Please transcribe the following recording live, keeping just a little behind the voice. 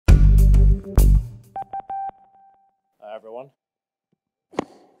go on.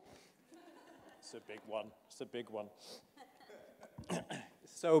 It's a big one. It's a big one.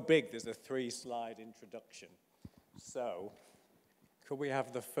 It's so big, there's a 3-slide introduction. So, could we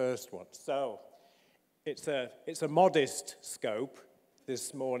have the first one? So, it's a modest scope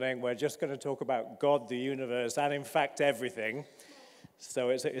this morning. We're just going to talk about God, the universe, and in fact everything. So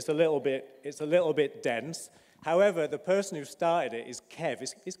it's a little bit dense. However, the person who started it is Kev.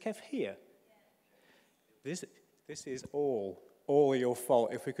 Is Kev here? This is all your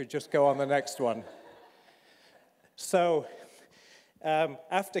fault. If we could just go on the next one. So,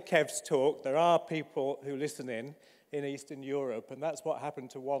 after Kev's talk, there are people who listen in Eastern Europe, and that's what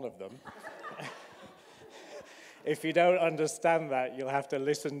happened to one of them. If you don't understand that, you'll have to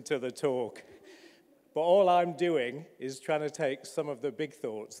listen to the talk. But all I'm doing is trying to take some of the big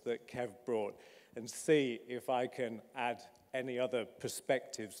thoughts that Kev brought and see if I can add any other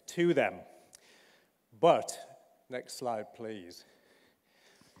perspectives to them. But, next slide, please.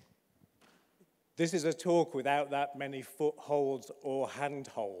 This is a talk without that many footholds or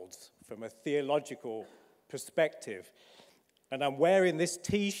handholds from a theological perspective. And I'm wearing this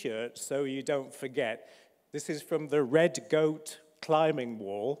T-shirt so you don't forget. This is from the Red Goat climbing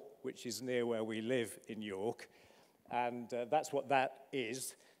wall, which is near where we live in York. And that's what that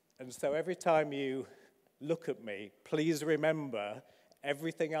is. And so every time you look at me, please remember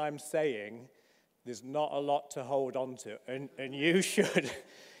everything I'm saying, there's not a lot to hold on to. And you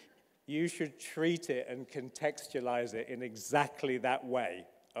should treat it and contextualize it in exactly that way,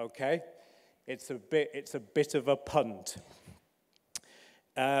 okay? It's a bit of a punt.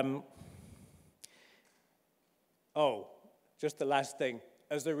 Just the last thing.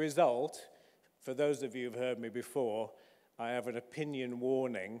 As a result, for those of you who've heard me before, I have an opinion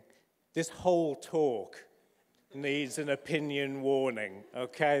warning. This whole talk needs an opinion warning,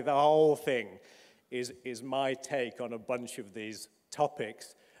 okay? The whole thing is my take on a bunch of these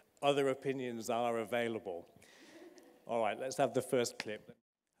topics. Other opinions are available. All right, let's have the first clip.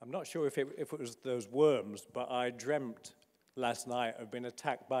 I'm not sure if it was those worms, but I dreamt last night of being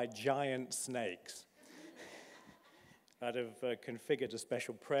attacked by giant snakes. I'd have configured a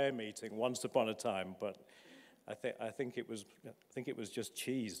special prayer meeting once upon a time, but I think it was just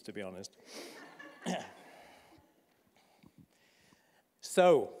cheese, to be honest.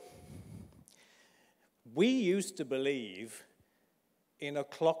 So, we used to believe in a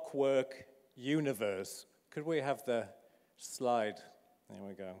clockwork universe. Could we have the slide? There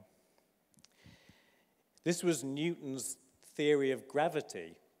we go. This was Newton's theory of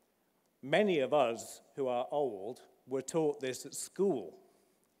gravity. Many of us who are old were taught this at school.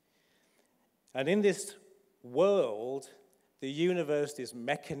 And in this world, the universe is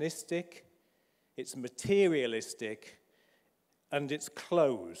mechanistic, it's materialistic, and it's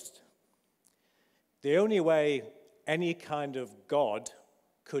closed. The only way any kind of God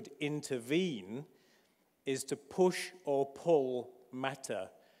could intervene is to push or pull matter,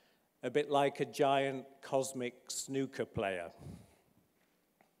 a bit like a giant cosmic snooker player.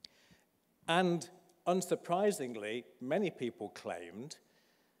 And unsurprisingly, many people claimed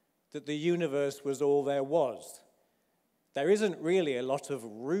that the universe was all there was. There isn't really a lot of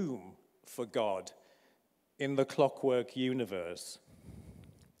room for God in the clockwork universe.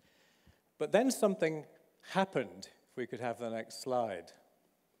 But then something happened, if we could have the next slide.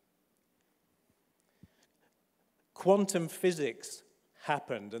 Quantum physics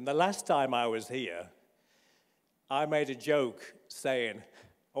happened, and the last time I was here, I made a joke saying,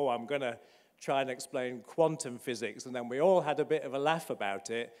 I'm going to try and explain quantum physics, and then we all had a bit of a laugh about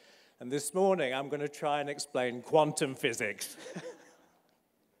it, and this morning I'm going to try and explain quantum physics.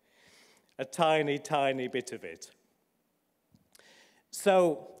 A tiny, tiny bit of it.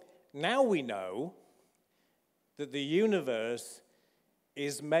 So, now we know that the universe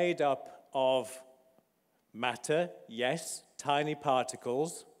is made up of matter, yes, tiny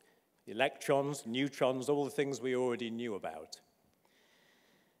particles, electrons, neutrons, all the things we already knew about.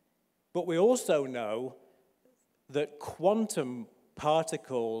 But we also know that quantum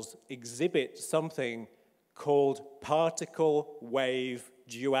particles exhibit something called particle-wave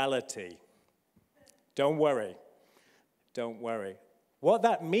duality. Don't worry. What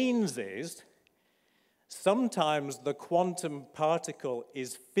that means is sometimes the quantum particle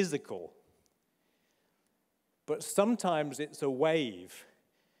is physical, but sometimes it's a wave,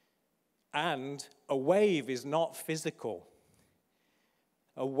 and a wave is not physical.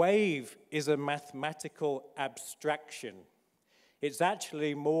 A wave is a mathematical abstraction. It's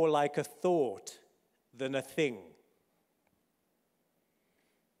actually more like a thought than a thing.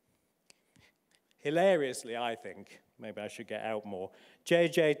 Hilariously, I think, maybe I should get out more,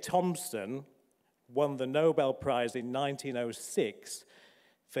 J.J. Thomson won the Nobel Prize in 1906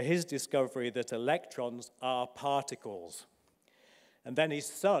 for his discovery that electrons are particles. And then his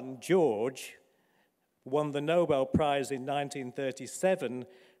son, George, won the Nobel Prize in 1937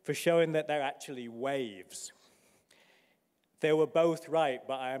 for showing that they're actually waves. They were both right,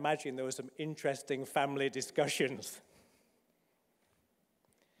 but I imagine there were some interesting family discussions.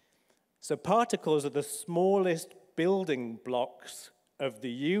 So particles are the smallest building blocks of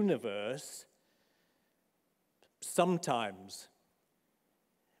the universe sometimes.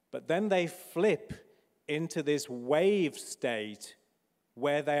 But then they flip into this wave state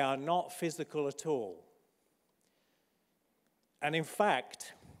where they are not physical at all. And in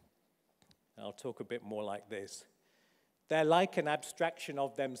fact, I'll talk a bit more like this, they're like an abstraction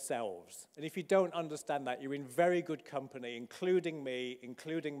of themselves. And if you don't understand that, you're in very good company, including me,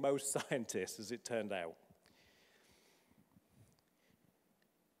 including most scientists, as it turned out.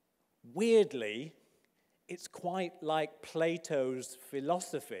 Weirdly, it's quite like Plato's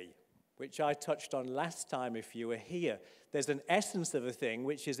philosophy, which I touched on last time if you were here. There's an essence of a thing,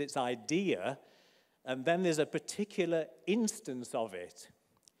 which is its idea, and then there's a particular instance of it.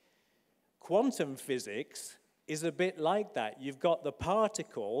 Quantum physics is a bit like that. You've got the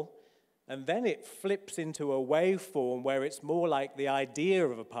particle, and then it flips into a waveform where it's more like the idea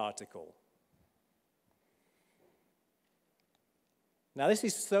of a particle. Now, this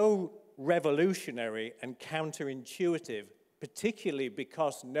is so revolutionary and counterintuitive, particularly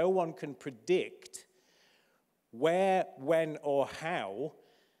because no one can predict where, when, or how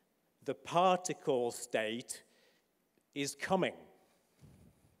the particle state is coming.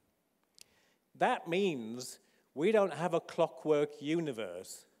 That means we don't have a clockwork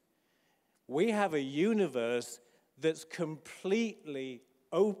universe. We have a universe that's completely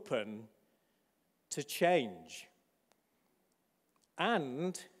open to change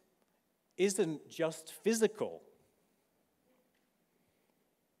and isn't just physical.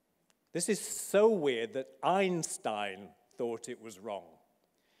 This is so weird that Einstein thought it was wrong.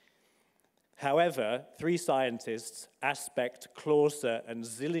 However, three scientists, Aspect, Clauser, and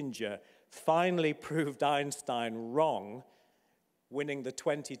Zillinger, finally proved Einstein wrong, winning the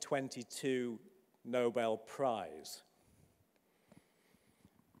 2022 Nobel Prize.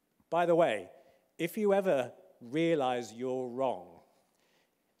 By the way, if you ever realize you're wrong,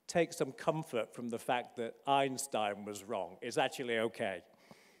 take some comfort from the fact that Einstein was wrong. It's actually okay.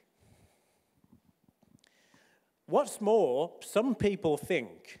 What's more, some people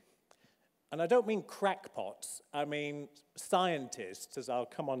think, and I don't mean crackpots, I mean scientists, as I'll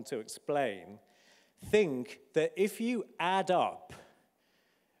come on to explain, think that if you add up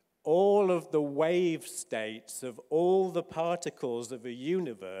all of the wave states of all the particles of a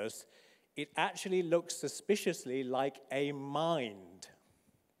universe, it actually looks suspiciously like a mind.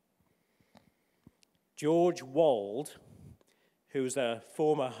 George Wald, who's a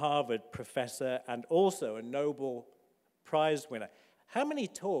former Harvard professor and also a Nobel Prize winner. How many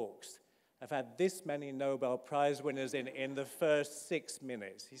talks have had this many Nobel Prize winners in the first 6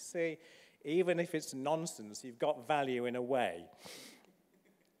 minutes? You see, even if it's nonsense, you've got value in a way.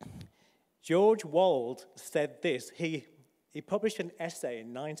 George Wald said this. He published an essay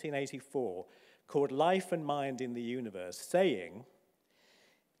in 1984 called Life and Mind in the Universe, saying,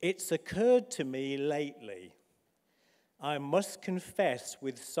 "It's occurred to me lately, I must confess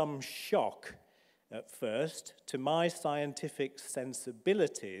with some shock at first to my scientific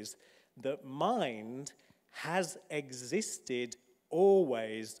sensibilities that mind has existed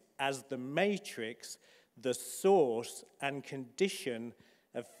always as the matrix, the source and condition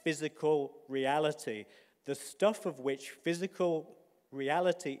of physical reality. The stuff of which physical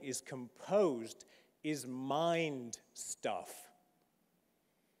reality is composed is mind stuff."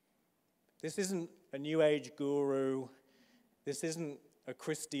 This isn't a New Age guru. This isn't a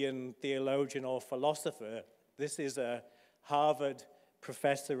Christian theologian or philosopher. This is a Harvard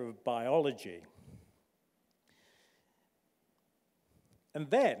professor of biology.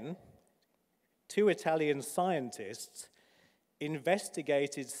 And then, two Italian scientists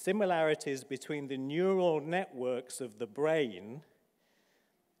investigated similarities between the neural networks of the brain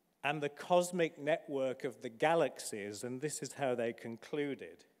and the cosmic network of the galaxies, and this is how they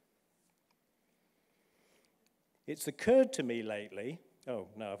concluded. "It's occurred to me lately," oh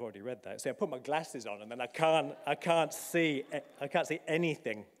no, I've already read that. See, I put my glasses on and then I can't see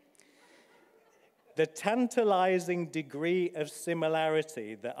anything. "The tantalizing degree of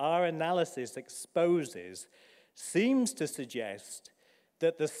similarity that our analysis exposes seems to suggest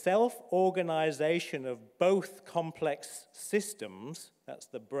that the self-organization of both complex systems," that's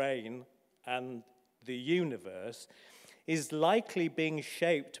the brain and the universe, is likely being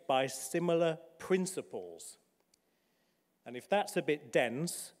shaped by similar principles. And if that's a bit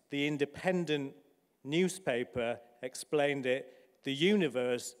dense, the Independent newspaper explained it: the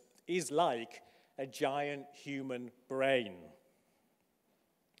universe is like a giant human brain.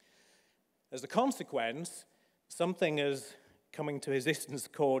 As a consequence, something is coming to existence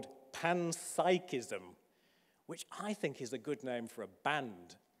called panpsychism, which I think is a good name for a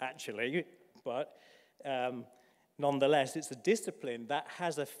band, actually, but nonetheless, it's a discipline that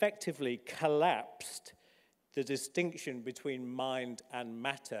has effectively collapsed the distinction between mind and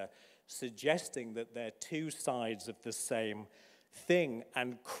matter, suggesting that they're two sides of the same thing.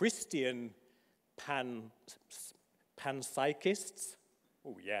 And Christian panpsychists,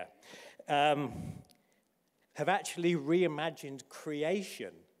 have actually reimagined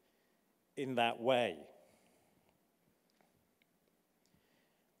creation in that way.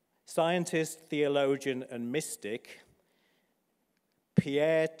 Scientist, theologian, and mystic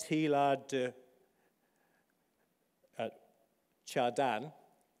Pierre Teilhard de Chardin,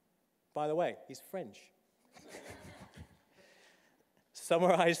 by the way, he's French,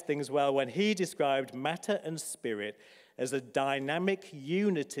 summarized things well when he described matter and spirit as a dynamic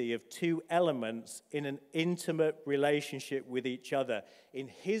unity of two elements in an intimate relationship with each other. In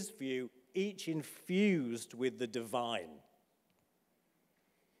his view, each infused with the divine.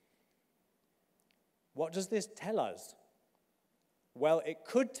 What does this tell us? Well, it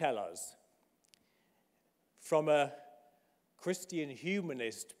could tell us, from a Christian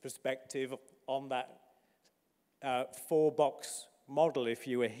humanist perspective on that four-box model, if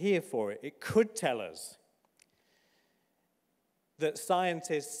you were here for it, it could tell us that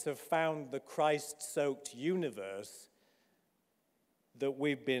scientists have found the Christ-soaked universe that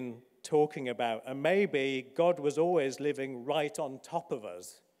we've been talking about, and maybe God was always living right on top of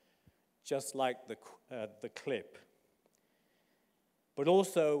us, just like the clip, but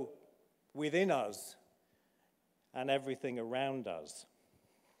also within us and everything around us.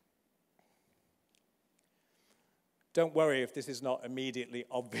 Don't worry if this is not immediately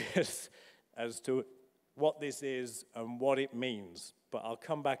obvious as to what this is and what it means, but I'll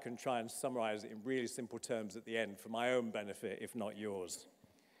come back and try and summarize it in really simple terms at the end for my own benefit, if not yours.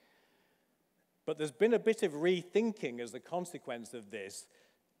 But there's been a bit of rethinking as a consequence of this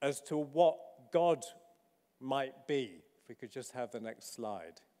as to what God might be. If we could just have the next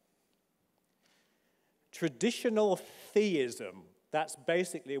slide. Traditional theism, that's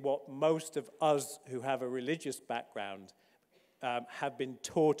basically what most of us who have a religious background have been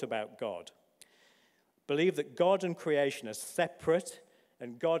taught about God. Believe that God and creation are separate,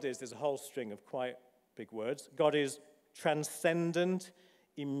 and God is, there's a whole string of quite big words, God is transcendent,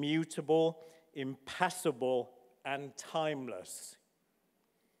 immutable, impassible, and timeless.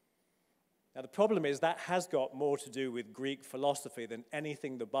 Now, the problem is that has got more to do with Greek philosophy than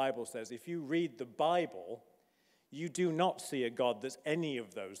anything the Bible says. If you read the Bible, you do not see a God that's any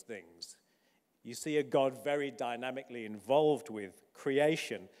of those things. You see a God very dynamically involved with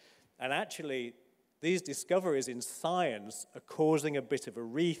creation. And actually, these discoveries in science are causing a bit of a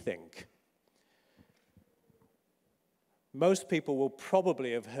rethink. Most people will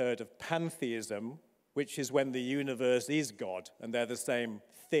probably have heard of pantheism, which is when the universe is God, and they're the same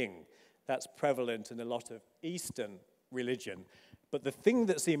thing. That's prevalent in a lot of Eastern religion. But the thing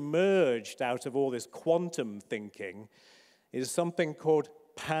that's emerged out of all this quantum thinking is something called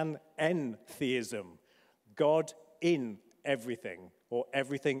panentheism, God in everything, or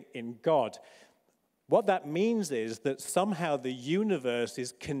everything in God. What that means is that somehow the universe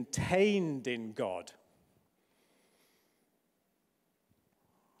is contained in God.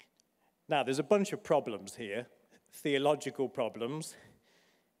 Now, there's a bunch of problems here, theological problems,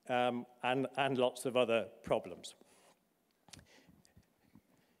 and lots of other problems.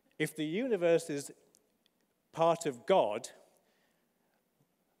 If the universe is part of God,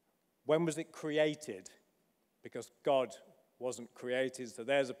 when was it created? Because God wasn't created, so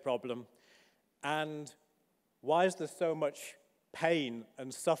there's a problem. And why is there so much pain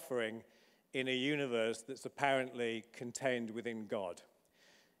and suffering in a universe that's apparently contained within God?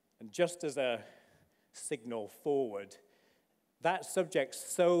 And just as a signal forward, that subject's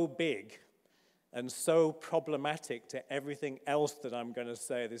so big and so problematic to everything else that I'm going to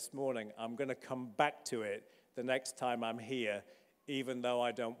say this morning, I'm going to come back to it the next time I'm here, even though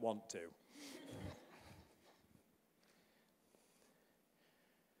I don't want to.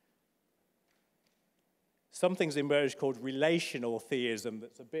 Something's emerged called relational theism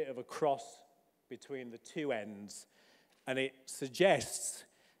that's a bit of a cross between the two ends, and it suggests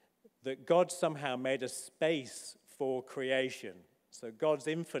that God somehow made a space for creation. So God's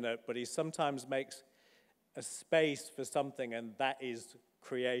infinite, but he sometimes makes a space for something, and that is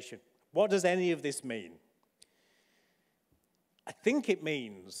creation. What does any of this mean? I think it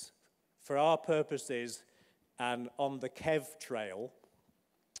means, for our purposes and on the Kev trail,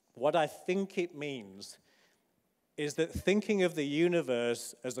 what I think it means is that thinking of the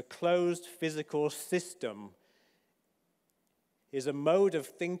universe as a closed physical system is a mode of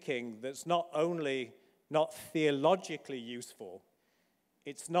thinking that's not only not theologically useful,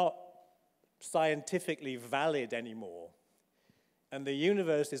 it's not scientifically valid anymore. And the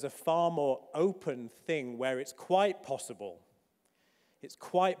universe is a far more open thing where it's quite possible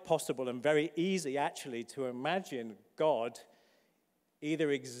and very easy actually to imagine God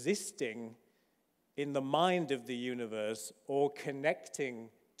either existing in the mind of the universe or connecting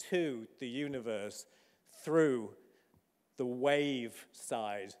to the universe through the wave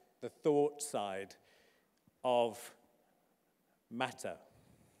side, the thought side of matter.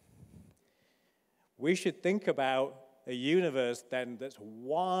 We should think about a universe then that's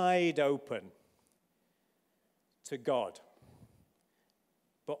wide open to God,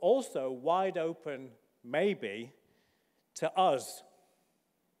 but also wide open maybe to us.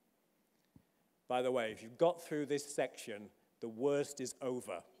 By the way, if you've got through this section, the worst is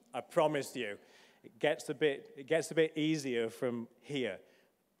over. I promise you. It gets a bit easier from here.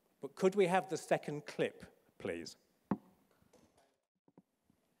 But could we have the second clip, please?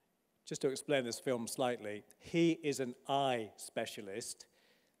 Just to explain this film slightly, he is an eye specialist,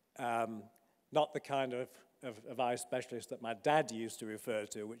 not the kind of eye specialist that my dad used to refer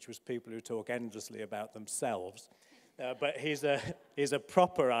to, which was people who talk endlessly about themselves. But he's a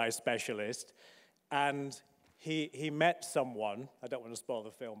proper eye specialist, and he met someone, I don't want to spoil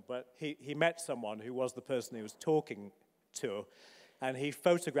the film, but he met someone who was the person he was talking to, and he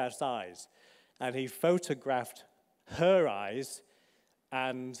photographs eyes. And he photographed her eyes,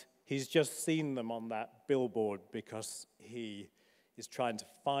 and he's just seen them on that billboard because he is trying to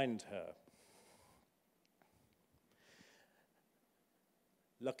find her.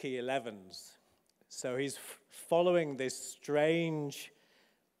 Lucky 11s. So he's following this strange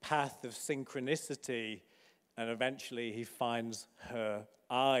path of synchronicity, and eventually he finds her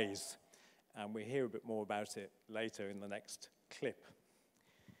eyes. And we hear a bit more about it later in the next clip.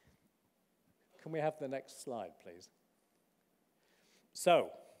 Can we have the next slide, please?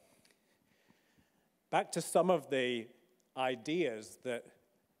 So, back to some of the ideas that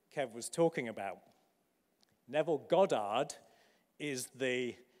Kev was talking about. Neville Goddard is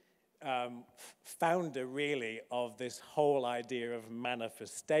the founder, really, of this whole idea of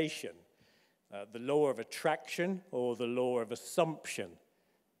manifestation. The law of attraction or the law of assumption.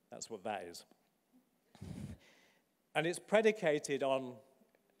 That's what that is. And it's predicated on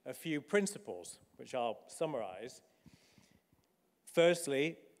a few principles, which I'll summarize.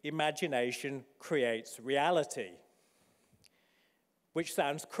 Firstly, imagination creates reality, which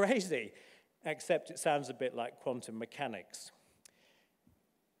sounds crazy, except it sounds a bit like quantum mechanics.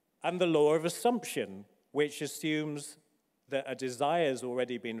 And the law of assumption, which assumes that a desire has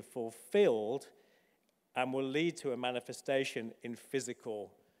already been fulfilled and will lead to a manifestation in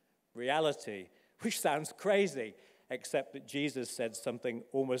physical reality, which sounds crazy, except that Jesus said something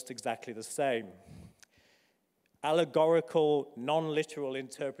almost exactly the same. Allegorical, non-literal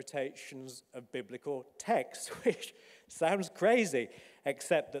interpretations of biblical texts, which sounds crazy,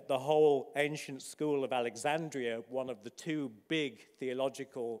 except that the whole ancient school of Alexandria, one of the two big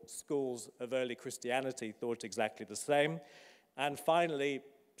theological schools of early Christianity, thought exactly the same. And finally,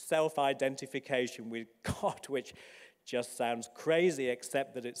 self-identification with God, which just sounds crazy,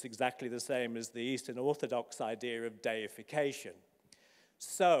 except that it's exactly the same as the Eastern Orthodox idea of deification.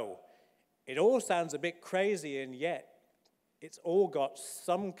 So, it all sounds a bit crazy, and yet it's all got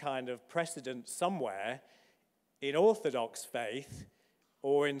some kind of precedent somewhere in Orthodox faith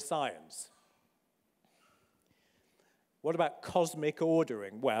or in science. What about cosmic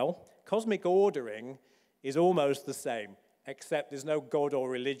ordering? Well, cosmic ordering is almost the same, except there's no God or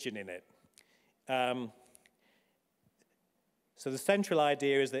religion in it. So the central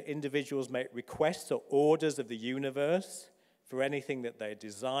idea is that individuals make requests or orders of the universe for anything that they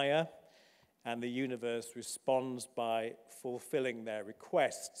desire, and the universe responds by fulfilling their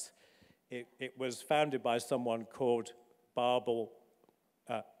requests. It was founded by someone called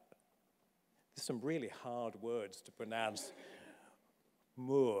There's some really hard words to pronounce.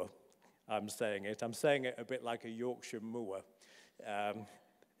 Moore, I'm saying it. I'm saying it a bit like a Yorkshire moor.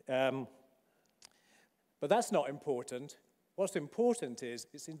 But that's not important. What's important is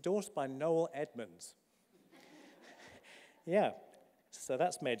it's endorsed by Noel Edmonds. Yeah, so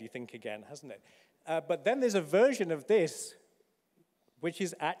that's made you think again, hasn't it? But then there's a version of this which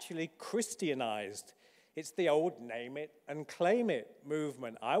is actually Christianized. It's the old name it and claim it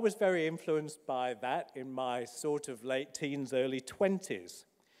movement. I was very influenced by that in my sort of late teens, early 20s.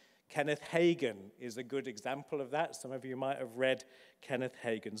 Kenneth Hagin is a good example of that. Some of you might have read Kenneth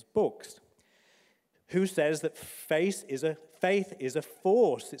Hagin's books. Who says that faith is a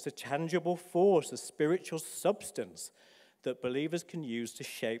force, it's a tangible force, a spiritual substance that believers can use to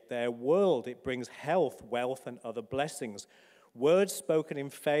shape their world. It brings health, wealth, and other blessings. Words spoken in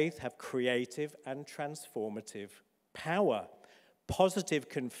faith have creative and transformative power. Positive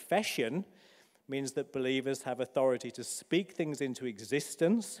confession means that believers have authority to speak things into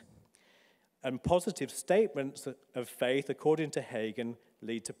existence, and positive statements of faith, according to Hagin,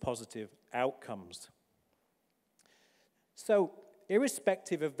 lead to positive outcomes. So,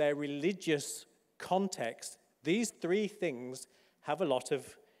 irrespective of their religious context, these three things have a lot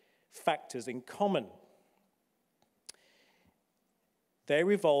of factors in common. They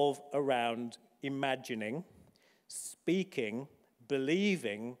revolve around imagining, speaking,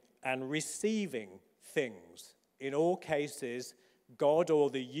 believing, and receiving things. In all cases, God or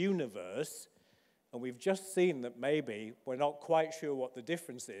the universe, and we've just seen that maybe we're not quite sure what the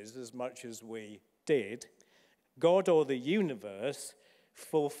difference is as much as we did. God or the universe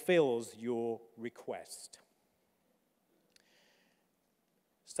fulfills your request.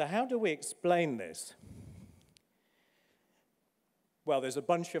 So how do we explain this? Well, there's a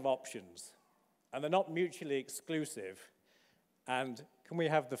bunch of options, and they're not mutually exclusive. And can we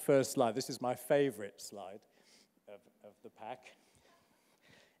have the first slide? This is my favorite slide of the pack.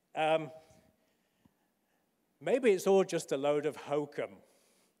 Maybe it's all just a load of hokum.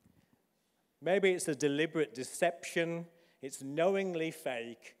 Maybe it's a deliberate deception, it's knowingly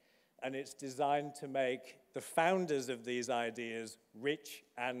fake, and it's designed to make the founders of these ideas rich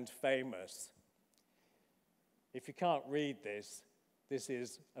and famous. If you can't read this, this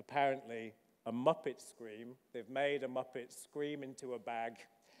is apparently a Muppet scream. They've made a Muppet scream into a bag,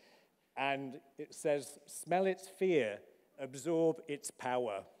 and it says, "Smell its fear, absorb its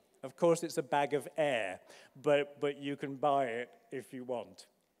power." Of course, it's a bag of air, but you can buy it if you want.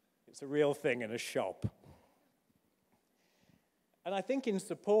 It's a real thing in a shop. And I think in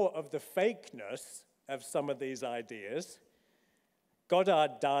support of the fakeness of some of these ideas,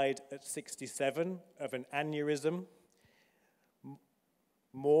 Goddard died at 67 of an aneurysm.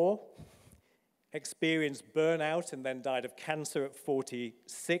 Moore experienced burnout and then died of cancer at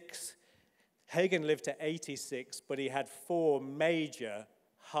 46. Hagin lived to 86, but he had 4 major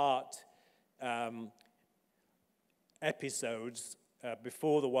heart episodes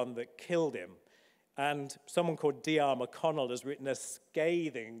before the one that killed him. And someone called D.R. McConnell has written a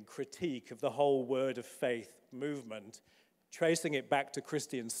scathing critique of the whole Word of Faith movement, tracing it back to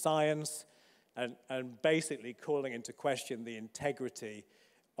Christian Science and basically calling into question the integrity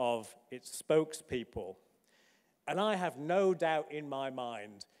of its spokespeople. And I have no doubt in my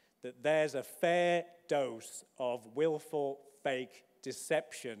mind that there's a fair dose of willful fake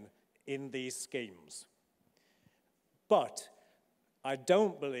deception in these schemes. But I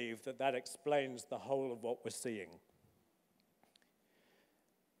don't believe that that explains the whole of what we're seeing.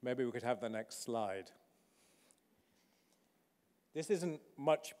 Maybe we could have the next slide. This isn't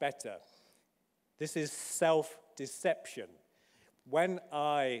much better. This is self-deception. When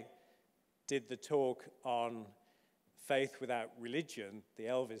I did the talk on faith without religion, the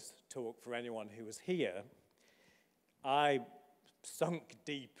Elvis talk for anyone who was here, I sunk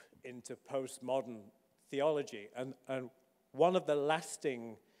deep into postmodern theology. And one of the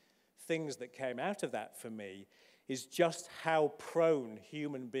lasting things that came out of that for me is just how prone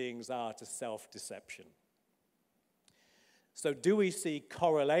human beings are to self-deception. So do we see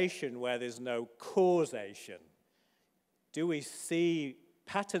correlation where there's no causation? Do we see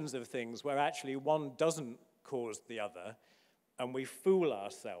patterns of things where actually one doesn't cause the other and we fool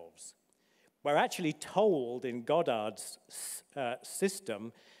ourselves? We're actually told in Goddard's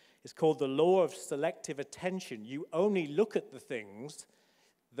system, it's called the law of selective attention. You only look at the things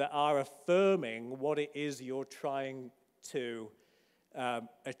that are affirming what it is you're trying to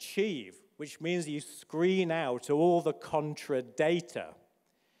achieve, which means you screen out all the contra data.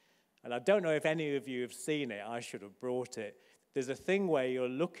 And I don't know if any of you have seen it. I should have brought it. There's a thing where you're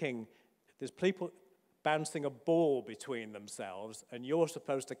looking, there's people bouncing a ball between themselves, and you're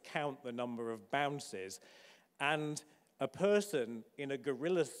supposed to count the number of bounces. And a person in a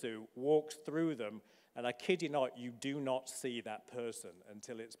gorilla suit walks through them, and I kid you not, you do not see that person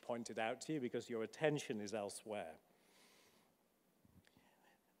until it's pointed out to you because your attention is elsewhere.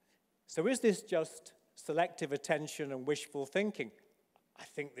 So is this just selective attention and wishful thinking? I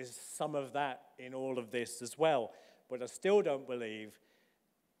think there's some of that in all of this as well, but I still don't believe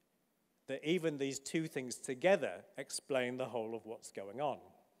that even these two things together explain the whole of what's going on.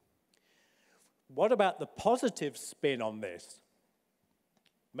 What about the positive spin on this?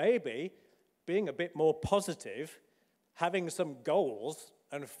 Maybe being a bit more positive, having some goals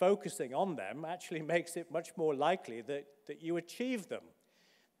and focusing on them actually makes it much more likely that you achieve them.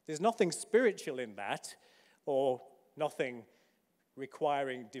 There's nothing spiritual in that, or nothing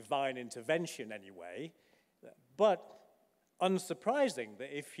requiring divine intervention anyway, but unsurprising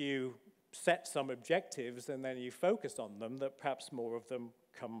that if you set some objectives and then you focus on them, that perhaps more of them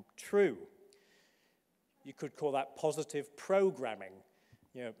come true. You could call that positive programming,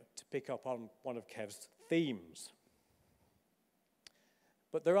 to pick up on one of Kev's themes.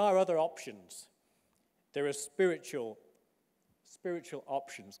 But there are other options. There are spiritual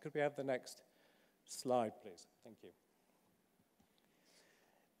options. Could we have the next slide, please? Thank you.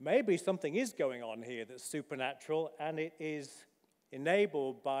 Maybe something is going on here that's supernatural, and it is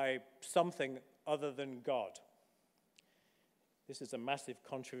enabled by something other than God. This is a massive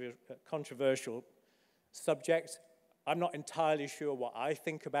controversial subject. I'm not entirely sure what I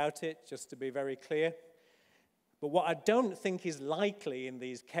think about it, just to be very clear. But what I don't think is likely in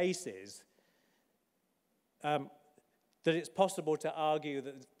these cases, that it's possible to argue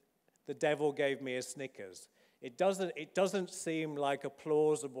that the devil gave me a Snickers. It doesn't seem like a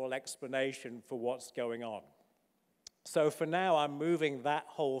plausible explanation for what's going on. So for now, I'm moving that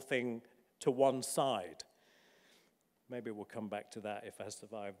whole thing to one side. Maybe we'll come back to that if I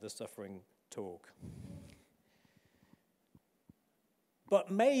survive the suffering talk. But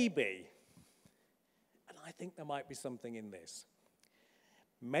maybe, and I think there might be something in this,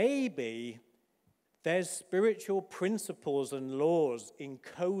 maybe there's spiritual principles and laws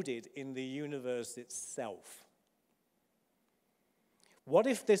encoded in the universe itself. What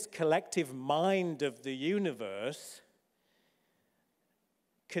if this collective mind of the universe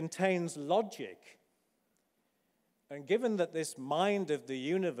contains logic? And given that this mind of the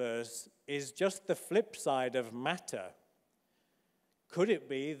universe is just the flip side of matter, could it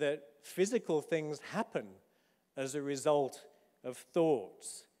be that physical things happen as a result of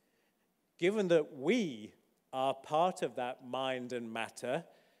thoughts? Given that we are part of that mind and matter,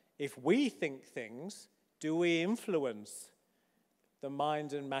 if we think things, do we influence the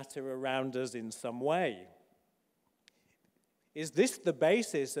mind and matter around us in some way? Is this the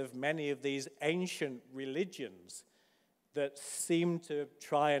basis of many of these ancient religions that seem to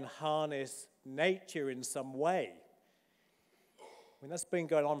try and harness nature in some way? I mean, that's been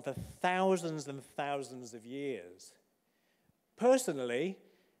going on for thousands and thousands of years. Personally,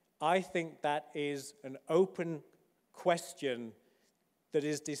 I think that is an open question that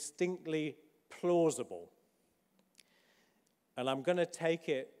is distinctly plausible. And I'm going to take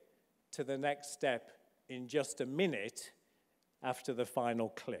it to the next step in just a minute after the final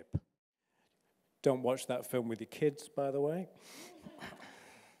clip. Don't watch that film with your kids, by the way.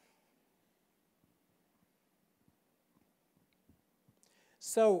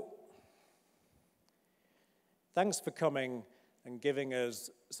 So, thanks for coming and giving us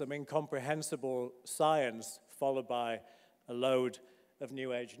some incomprehensible science followed by a load of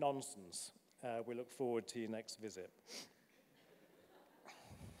New Age nonsense. We look forward to your next visit.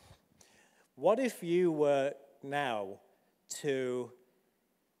 What if you were now to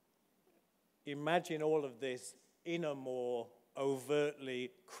imagine all of this in a more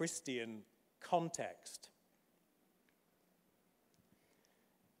overtly Christian context?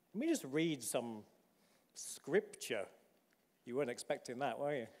 Let me just read some scripture. You weren't expecting that,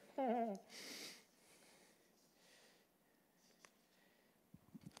 were you?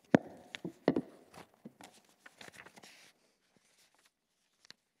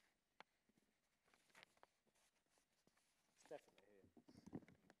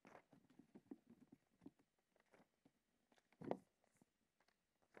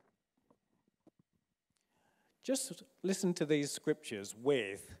 Just listen to these scriptures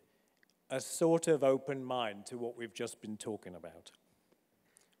with a sort of open mind to what we've just been talking about.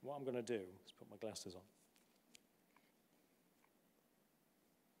 What I'm going to do is put my glasses on.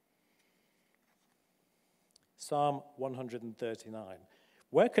 Psalm 139.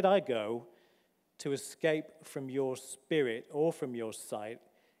 Where could I go to escape from your spirit or from your sight?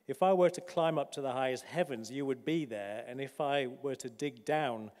 If I were to climb up to the highest heavens, you would be there. And if I were to dig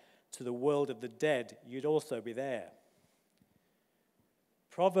down to the world of the dead, you'd also be there.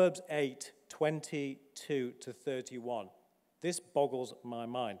 Proverbs 8:22-31. This boggles my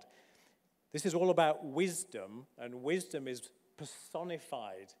mind. This is all about wisdom, and wisdom is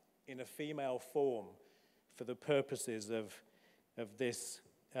personified in a female form for the purposes of this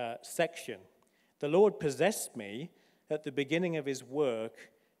section. The Lord possessed me at the beginning of his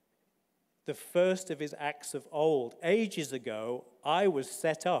work the first of his acts of old. Ages ago, I was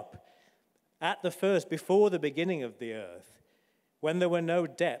set up at the first, before the beginning of the earth. When there were no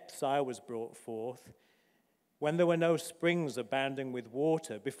depths, I was brought forth. When there were no springs abounding with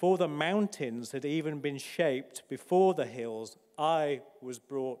water, before the mountains had even been shaped, before the hills, I was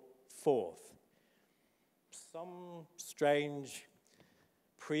brought forth. Some strange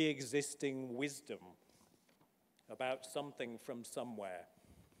pre-existing wisdom about something from somewhere.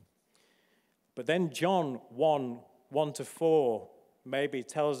 But then John 1:1-4 maybe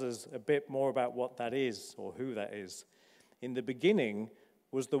tells us a bit more about what that is, or who that is. In the beginning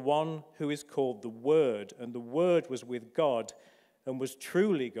was the one who is called the Word, and the Word was with God and was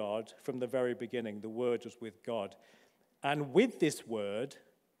truly God from the very beginning. The Word was with God. And with this Word,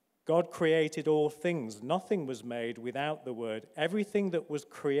 God created all things. Nothing was made without the Word. Everything that was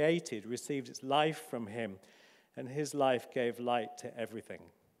created received its life from him, and his life gave light to everything.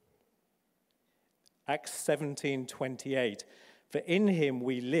 Acts 17:28. For in him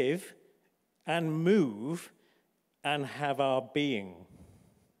we live and move and have our being.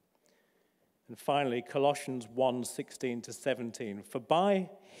 And finally, Colossians 1:16-17. For by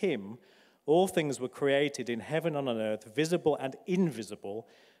him all things were created in heaven and on earth, visible and invisible,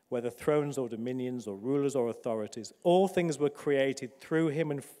 whether thrones or dominions or rulers or authorities. All things were created through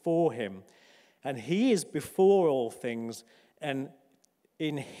him and for him. And he is before all things, and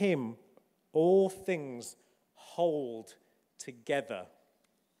in him all things hold together.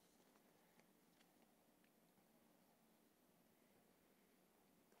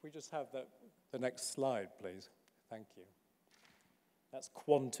 Can we just have the next slide, please? Thank you. That's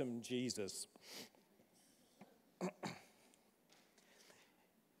quantum Jesus.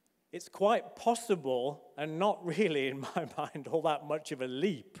 It's quite possible, and not really in my mind all that much of a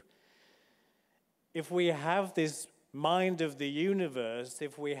leap, if we have this mind of the universe,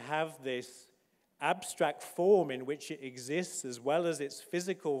 if we have this abstract form in which it exists as well as its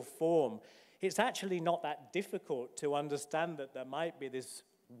physical form, it's actually not that difficult to understand that there might be this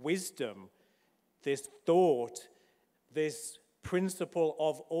wisdom, this thought, this principle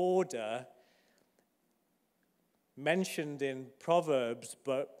of order mentioned in Proverbs,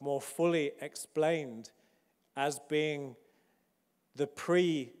 but more fully explained as being the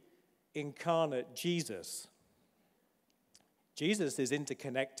pre-incarnate Jesus. Jesus is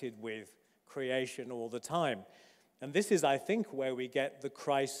interconnected with creation all the time. And this is, I think, where we get the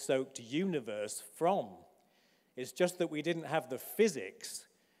Christ-soaked universe from. It's just that we didn't have the physics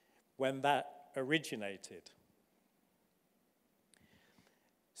when that originated.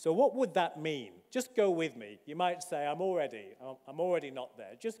 So what would that mean? Just go with me. You might say, I'm already not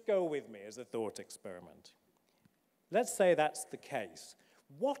there. Just go with me as a thought experiment. Let's say that's the case.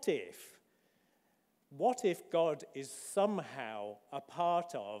 What if God is somehow a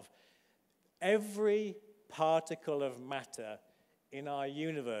part of every particle of matter in our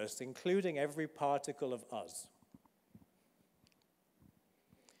universe, including every particle of us?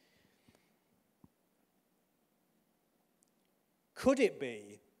 Could it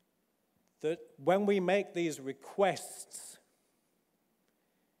be that when we make these requests,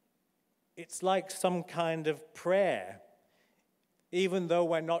 it's like some kind of prayer, even though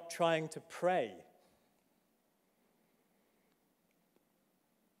we're not trying to pray?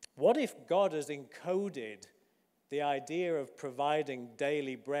 What if God has encoded the idea of providing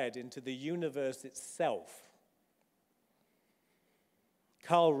daily bread into the universe itself?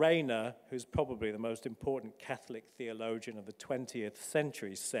 Karl Rahner, who's probably the most important Catholic theologian of the 20th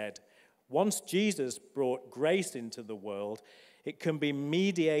century, said, once Jesus brought grace into the world, it can be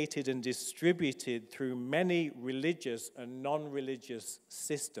mediated and distributed through many religious and non-religious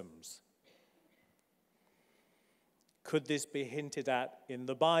systems. Could this be hinted at in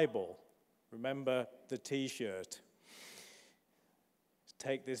the Bible? Remember the T-shirt.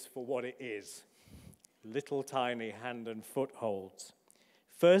 Take this for what it is. Little tiny hand and footholds.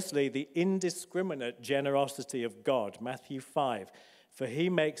 Firstly, the indiscriminate generosity of God, Matthew 5. For he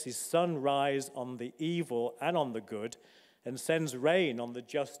makes his sun rise on the evil and on the good, and sends rain on the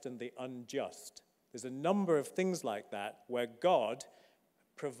just and the unjust. There's a number of things like that where God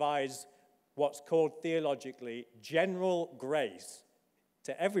provides what's called theologically general grace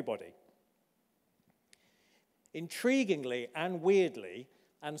to everybody. Intriguingly and weirdly,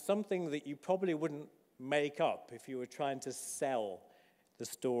 and something that you probably wouldn't make up if you were trying to sell the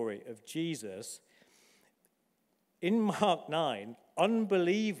story of Jesus, in Mark 9,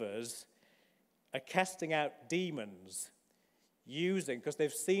 unbelievers are casting out demons using, because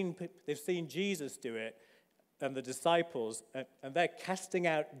they've seen Jesus do it and the disciples, and they're casting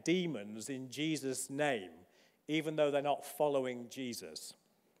out demons in Jesus' name, even though they're not following Jesus.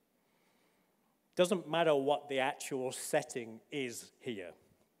 Doesn't matter what the actual setting is here.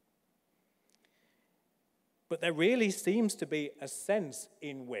 But there really seems to be a sense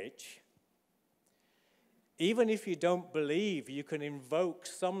in which, even if you don't believe, you can invoke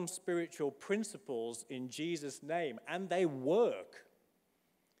some spiritual principles in Jesus' name, and they work.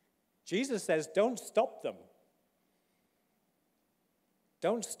 Jesus says, don't stop them.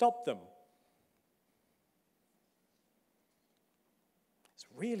 Don't stop them. It's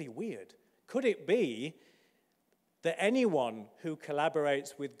really weird. Could it be that anyone who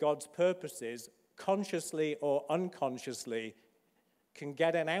collaborates with God's purposes, consciously or unconsciously, can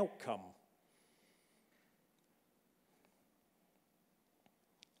get an outcome?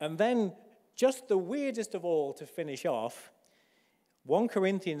 And then, just the weirdest of all to finish off, 1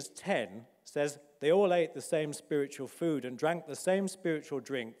 Corinthians 10 says, they all ate the same spiritual food and drank the same spiritual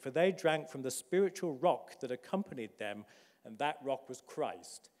drink, for they drank from the spiritual rock that accompanied them, and that rock was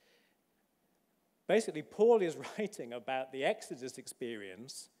Christ. Basically, Paul is writing about the Exodus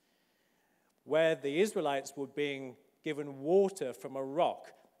experience where the Israelites were being given water from a rock.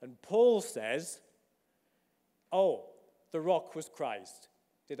 And Paul says, oh, the rock was Christ.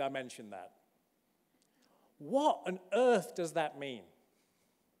 Did I mention that? What on earth does that mean?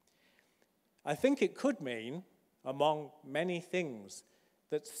 I think it could mean, among many things,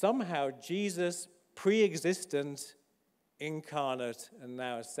 that somehow Jesus, pre-existent, incarnate, and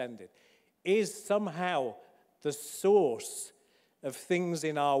now ascended, is somehow the source of things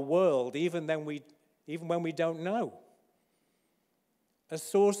in our world, even when we don't know. A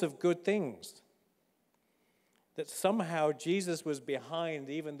source of good things. That somehow Jesus was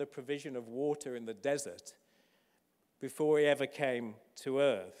behind even the provision of water in the desert before he ever came to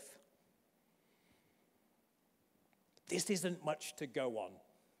earth. This isn't much to go on.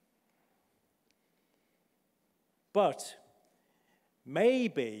 But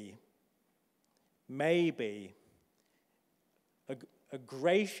maybe a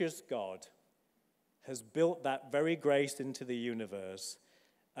gracious God has built that very grace into the universe,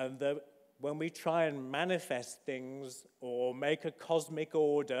 and that when we try and manifest things or make a cosmic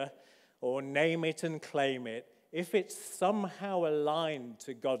order or name it and claim it, if it's somehow aligned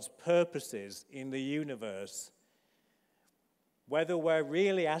to God's purposes in the universe, whether we're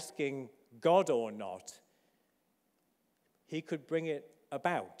really asking God or not, he could bring it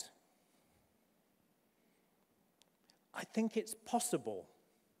about. I think it's possible.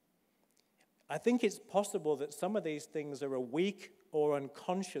 I think it's possible that some of these things are a weak or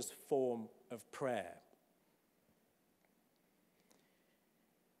unconscious form of prayer.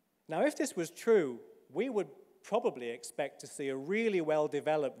 Now, if this was true, we would probably expect to see a really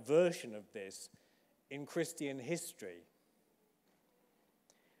well-developed version of this in Christian history,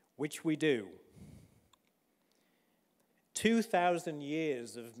 which we do. 2,000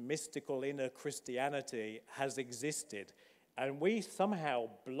 years of mystical inner Christianity has existed, and we somehow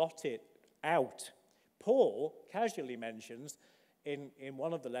blot it out. Paul casually mentions in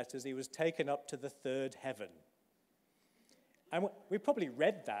one of the letters he was taken up to the third heaven. And we probably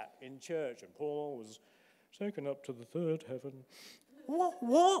read that in church, and Paul was taken up to the third heaven.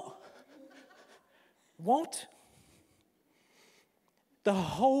 What? What? The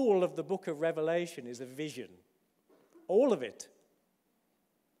whole of the book of Revelation is a vision. All of it.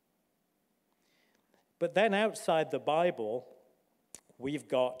 But then outside the Bible, we've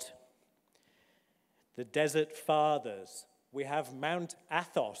got the Desert Fathers. We have Mount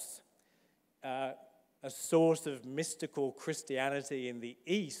Athos, a source of mystical Christianity in the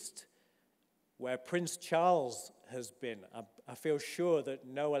East, where Prince Charles has been. I feel sure that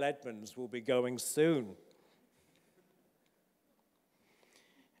Noel Edmonds will be going soon.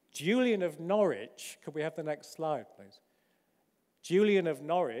 Julian of Norwich, could we have the next slide, please? Julian of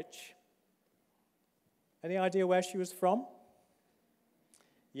Norwich, any idea where she was from?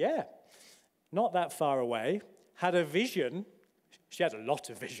 Yeah, not that far away, had a vision. She had a lot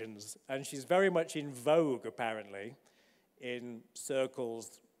of visions, and she's very much in vogue, apparently, in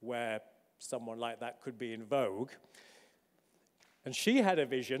circles where someone like that could be in vogue. And she had a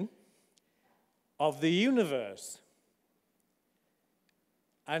vision of the universe.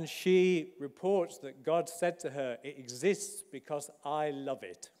 And she reports that God said to her, "It exists because I love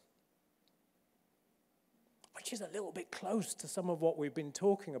it." Which is a little bit close to some of what we've been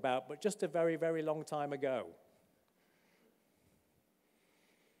talking about, but just a very, very long time ago.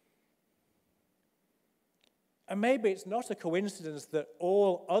 And maybe it's not a coincidence that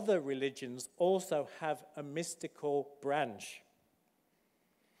all other religions also have a mystical branch.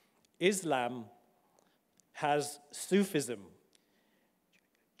 Islam has Sufism.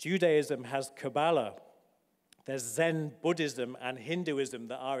 Judaism has Kabbalah. There's Zen Buddhism and Hinduism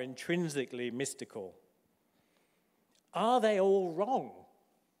that are intrinsically mystical. Are they all wrong?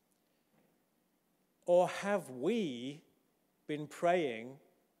 Or have we been praying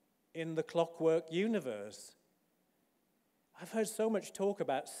in the clockwork universe? I've heard so much talk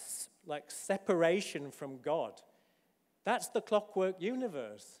about like separation from God. That's the clockwork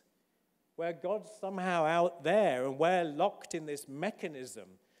universe, where God's somehow out there and we're locked in this mechanism.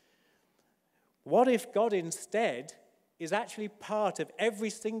 What if God instead is actually part of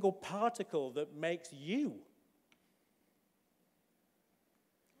every single particle that makes you?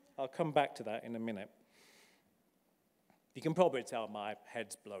 I'll come back to that in a minute. You can probably tell my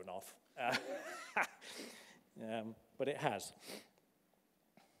head's blown off, but it has.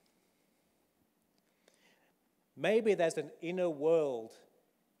 Maybe there's an inner world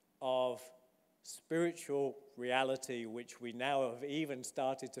of spiritual reality which we now have even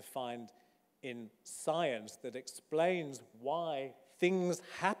started to find in science that explains why things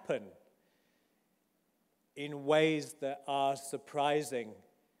happen in ways that are surprising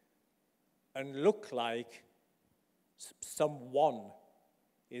and look like someone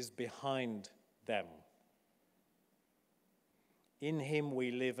is behind them. In him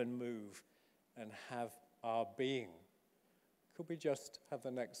we live and move and have our being. Could we just have the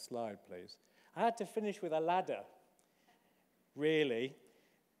next slide, please? I had to finish with a ladder, really.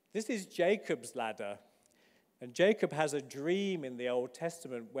 This is Jacob's ladder. And Jacob has a dream in the Old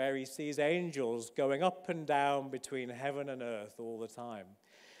Testament where he sees angels going up and down between heaven and earth all the time.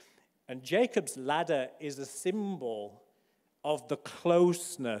 And Jacob's ladder is a symbol of the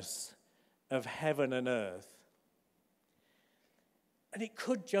closeness of heaven and earth. And it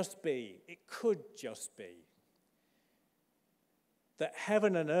could just be that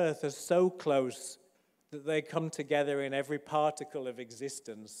heaven and earth are so close that they come together in every particle of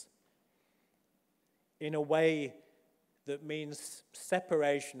existence in a way that means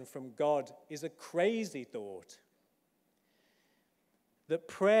separation from God is a crazy thought. That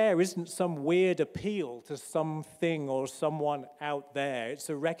prayer isn't some weird appeal to something or someone out there. It's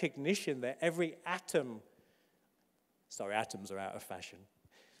a recognition that every atom, atoms are out of fashion.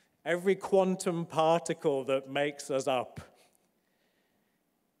 Every quantum particle that makes us up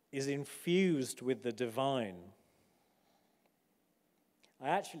is infused with the divine. I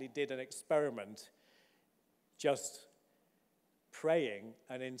actually did an experiment just praying,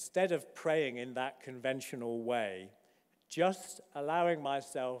 and instead of praying in that conventional way, just allowing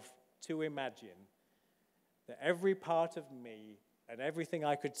myself to imagine that every part of me and everything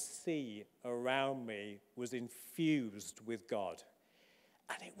I could see around me was infused with God.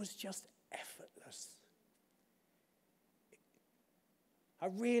 And it was just effortless. I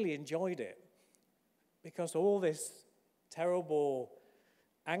really enjoyed it because all this terrible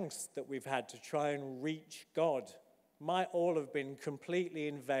angst that we've had to try and reach God might all have been completely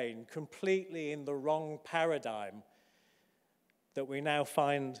in vain, completely in the wrong paradigm that we now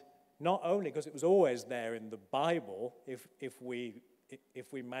find, not only because it was always there in the Bible, if we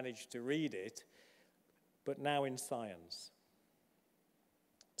managed to read it, but now in science.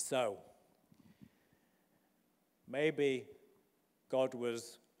 So, maybe God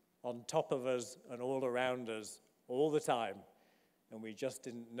was on top of us and all around us all the time, and we just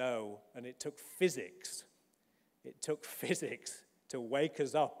didn't know, and it took physics. It took physics to wake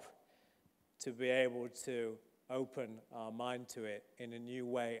us up to be able to open our mind to it in a new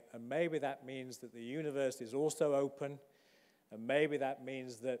way. And maybe that means that the universe is also open, and maybe that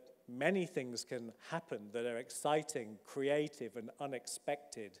means that many things can happen that are exciting, creative, and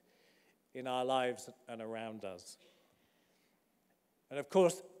unexpected in our lives and around us. And of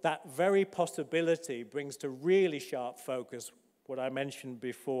course, that very possibility brings to really sharp focus what I mentioned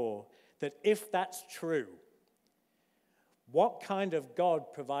before, that if that's true, what kind of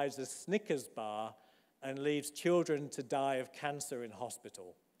God provides a Snickers bar and leaves children to die of cancer in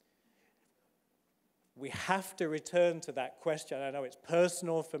hospital? We have to return to that question. I know it's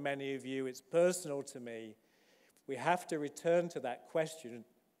personal for many of you, it's personal to me. We have to return to that question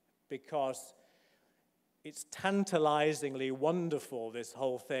because it's tantalizingly wonderful, this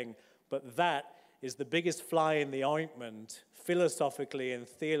whole thing, but that is the biggest fly in the ointment, philosophically and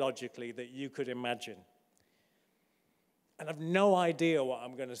theologically, that you could imagine. And I've no idea what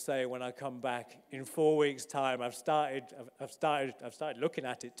I'm going to say when I come back in 4 weeks' time. I've started looking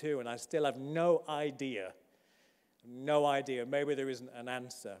at it too, and I still have no idea. No idea. Maybe there isn't an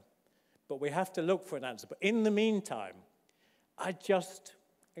answer. But we have to look for an answer. But in the meantime, I just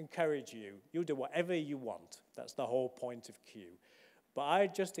encourage you. You do whatever you want. That's the whole point of Q. But I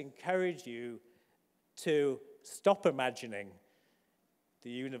just encourage you to stop imagining the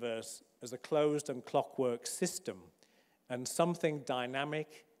universe as a closed and clockwork system and something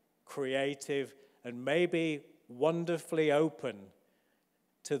dynamic, creative, and maybe wonderfully open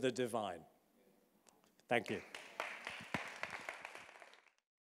to the divine. Thank you.